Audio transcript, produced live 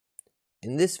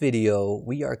In this video,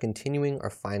 we are continuing our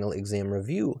final exam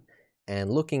review and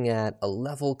looking at a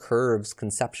level curves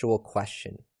conceptual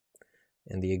question.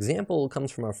 And the example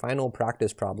comes from our final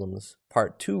practice problems,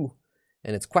 part 2,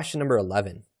 and it's question number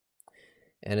 11.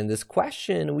 And in this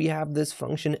question, we have this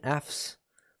function f's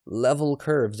level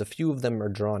curves. A few of them are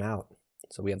drawn out.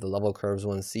 So we have the level curves,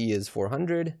 one c is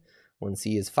 400, one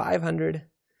c is 500,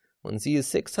 one c is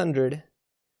 600,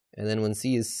 and then one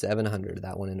c is 700,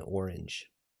 that one in orange.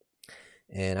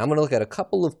 And I'm going to look at a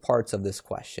couple of parts of this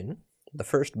question. The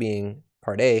first being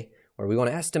part A, where we want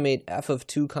to estimate f of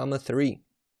 2, 3.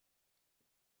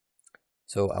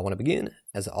 So I want to begin,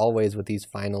 as always, with these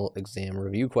final exam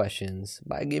review questions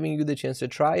by giving you the chance to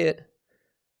try it.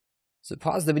 So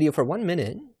pause the video for 1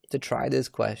 minute to try this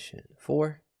question.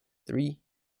 4, 3,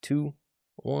 2,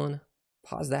 1.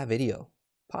 Pause that video.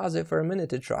 Pause it for a minute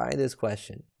to try this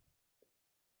question.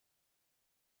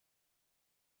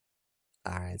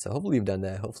 All right, so hopefully you've done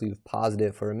that. Hopefully you've paused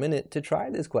it for a minute to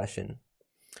try this question.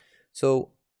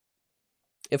 So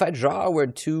if I draw where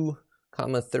 2,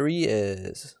 3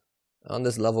 is on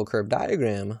this level curve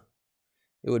diagram,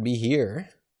 it would be here.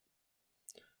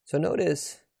 So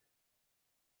notice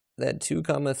that 2,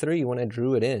 3, when I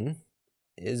drew it in,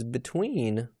 is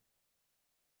between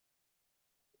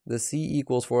the c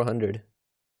equals 400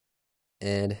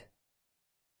 and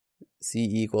c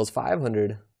equals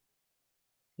 500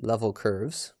 level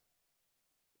curves.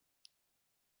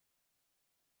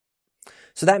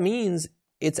 So that means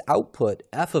its output,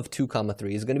 f of 2,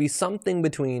 3, is going to be something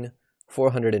between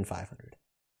 400 and 500.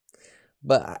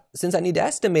 But since I need to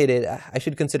estimate it, I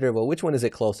should consider, well, which one is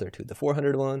it closer to, the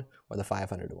 400 one or the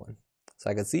 500 one? So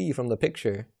I can see from the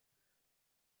picture,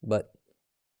 but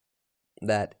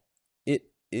that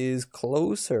it is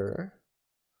closer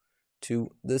to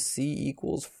the c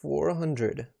equals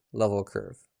 400 level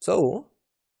curve. So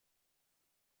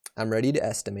I'm ready to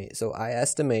estimate. So I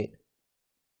estimate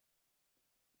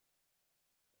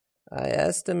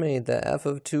that f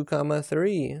of 2,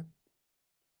 3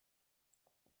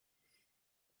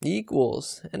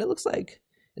 equals, and it looks like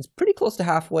it's pretty close to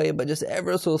halfway, but just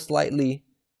ever so slightly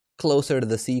closer to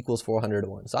the c equals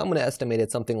 401. So I'm going to estimate it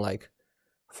something like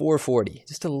 440,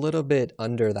 just a little bit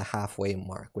under the halfway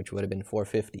mark, which would have been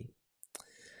 450.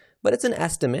 But it's an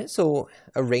estimate, so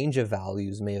a range of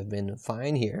values may have been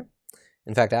fine here.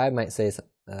 In fact, I might say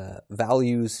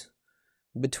values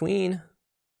between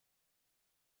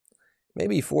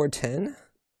maybe 410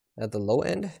 at the low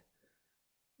end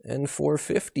and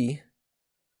 450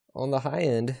 on the high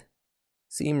end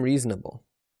seem reasonable.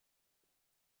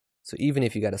 So even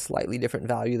if you got a slightly different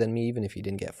value than me, even if you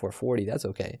didn't get 440, that's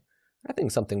okay. I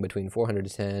think something between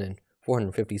 410 and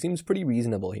 450 seems pretty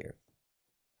reasonable here.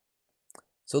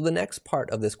 So the next part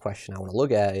of this question I want to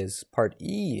look at is part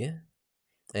E.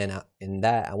 And in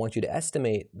that, I want you to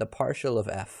estimate the partial of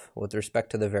f with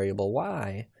respect to the variable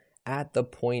y at the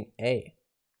point A.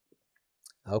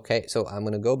 Okay, so I'm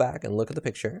going to go back and look at the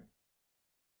picture.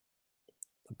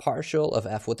 The partial of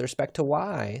f with respect to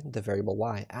y, the variable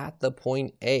y, at the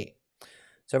point A.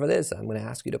 So for this, I'm going to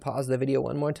ask you to pause the video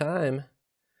one more time,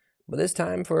 but this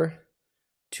time for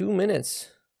 2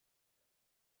 minutes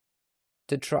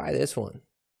to try this one.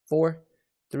 4,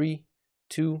 3,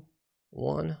 2,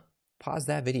 1. Pause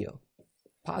that video.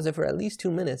 Pause it for at least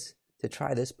 2 minutes to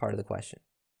try this part of the question.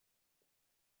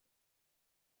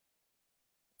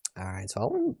 All right, so I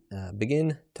want to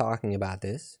begin talking about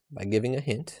this by giving a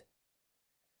hint.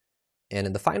 And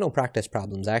in the final practice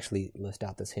problems, I actually list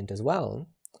out this hint as well.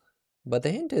 But the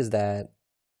hint is that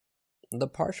the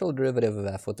partial derivative of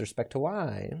f with respect to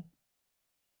y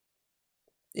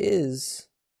is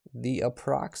the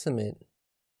approximate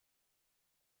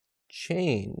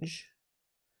change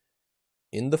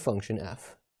in the function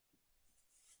f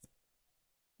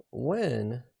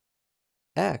when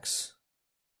x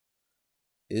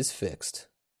is fixed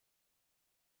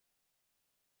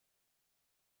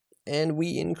and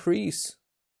we increase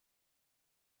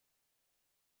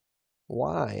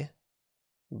y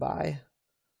by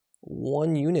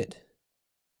 1 unit.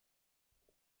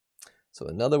 So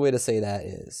another way to say that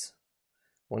is,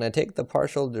 when I take the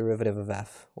partial derivative of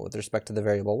f with respect to the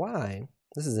variable y,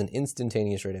 this is an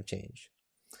instantaneous rate of change.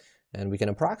 And we can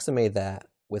approximate that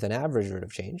with an average rate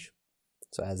of change.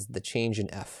 So as the change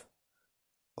in f,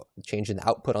 the change in the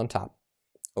output on top,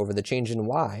 over the change in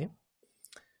y,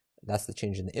 that's the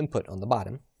change in the input on the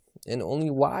bottom. And only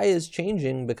y is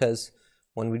changing because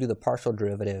when we do the partial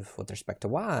derivative with respect to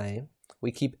y,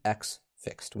 we keep x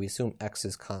fixed. We assume x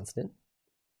is constant.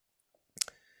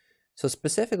 So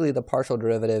specifically, the partial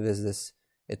derivative is this,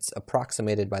 it's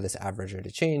approximated by this average rate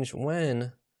of change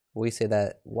when we say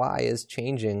that y is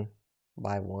changing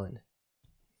by 1.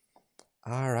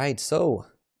 All right, so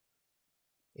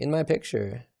in my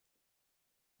picture,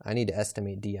 I need to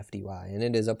estimate df dy, and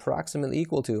it is approximately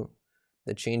equal to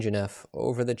the change in f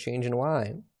over the change in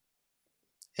y.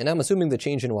 And I'm assuming the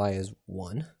change in y is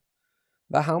 1.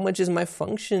 But how much is my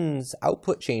function's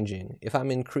output changing if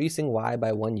I'm increasing y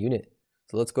by 1 unit?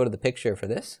 So let's go to the picture for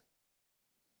this.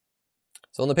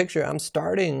 So in the picture, I'm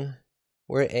starting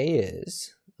where a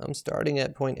is. I'm starting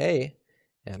at point A,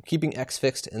 and I'm keeping x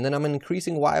fixed, and then I'm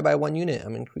increasing y by 1 unit.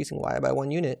 I'm increasing y by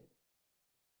 1 unit.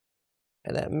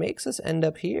 And that makes us end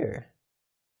up here.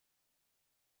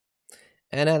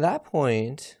 And at that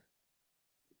point,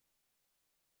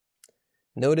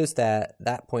 notice that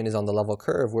that point is on the level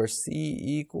curve where c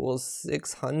equals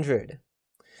 600.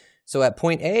 So at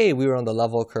point A, we were on the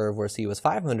level curve where c was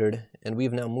 500, and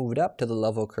we've now moved up to the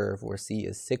level curve where c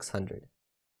is 600.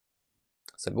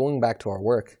 So going back to our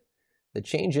work, the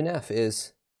change in f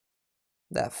is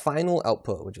that final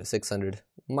output, which was 600,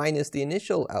 minus the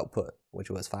initial output, which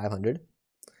was 500.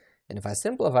 And if I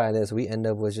simplify this, we end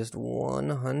up with just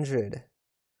 100.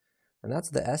 And that's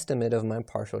the estimate of my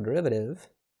partial derivative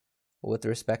with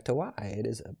respect to y. It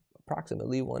is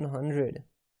approximately 100.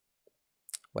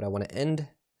 What I want to end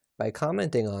by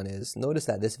commenting on is, notice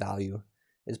that this value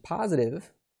is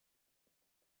positive.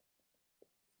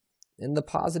 And the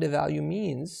positive value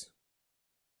means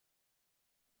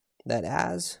that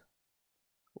as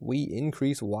we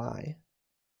increase y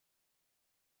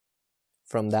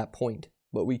from that point,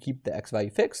 but we keep the x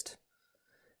value fixed,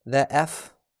 that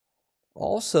f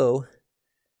also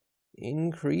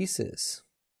increases.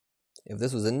 If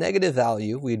this was a negative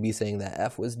value, we'd be saying that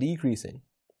f was decreasing.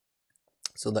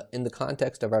 So that in the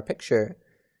context of our picture,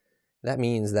 that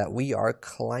means that we are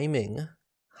climbing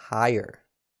higher.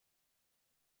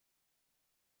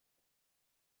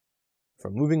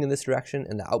 From moving in this direction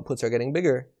and the outputs are getting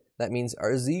bigger, that means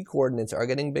our z coordinates are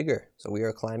getting bigger. So we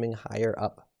are climbing higher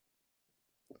up.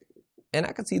 And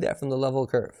I can see that from the level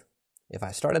curve. If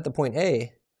I start at the point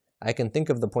A, I can think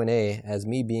of the point A as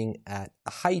me being at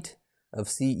a height of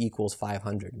c equals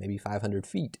 500, maybe 500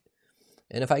 feet.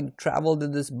 And if I travel to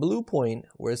this blue point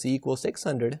where c equals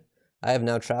 600, I have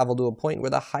now traveled to a point where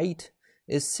the height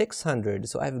is 600,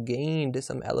 so I've gained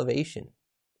some elevation.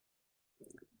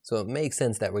 So it makes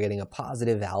sense that we're getting a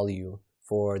positive value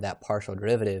for that partial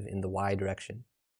derivative in the y direction.